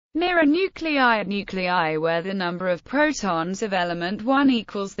Mirror nuclei. Nuclei where the number of protons of element 1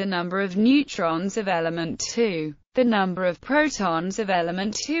 equals the number of neutrons of element 2. The number of protons of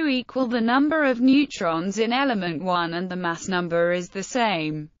element 2 equal the number of neutrons in element 1 and the mass number is the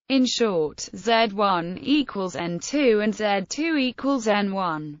same. In short, Z1 equals N2 and Z2 equals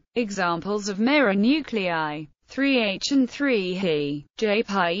N1. Examples of mirror nuclei: 3H and 3He. J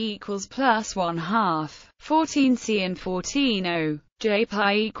pi equals plus 1/2. 14C and 14O. J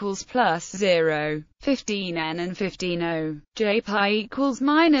pi equals plus 0. 15N and 15O. J pi equals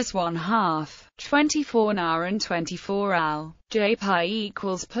minus 1/2. 24Na and 24Al. J pi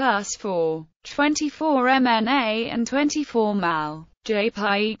equals plus 4. 24MNA and 24Mal. J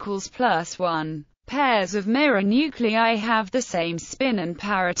pi equals plus 1. Pairs of mirror nuclei have the same spin and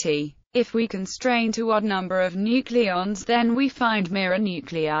parity. If we constrain to odd number of nucleons, then we find mirror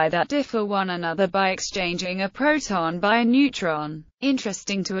nuclei that differ one another by exchanging a proton by a neutron.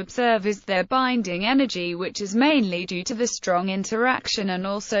 Interesting to observe is their binding energy, which is mainly due to the strong interaction and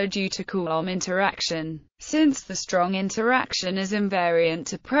also due to Coulomb interaction. Since the strong interaction is invariant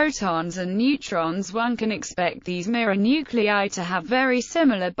to protons and neutrons, one can expect these mirror nuclei to have very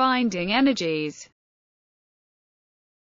similar binding energies.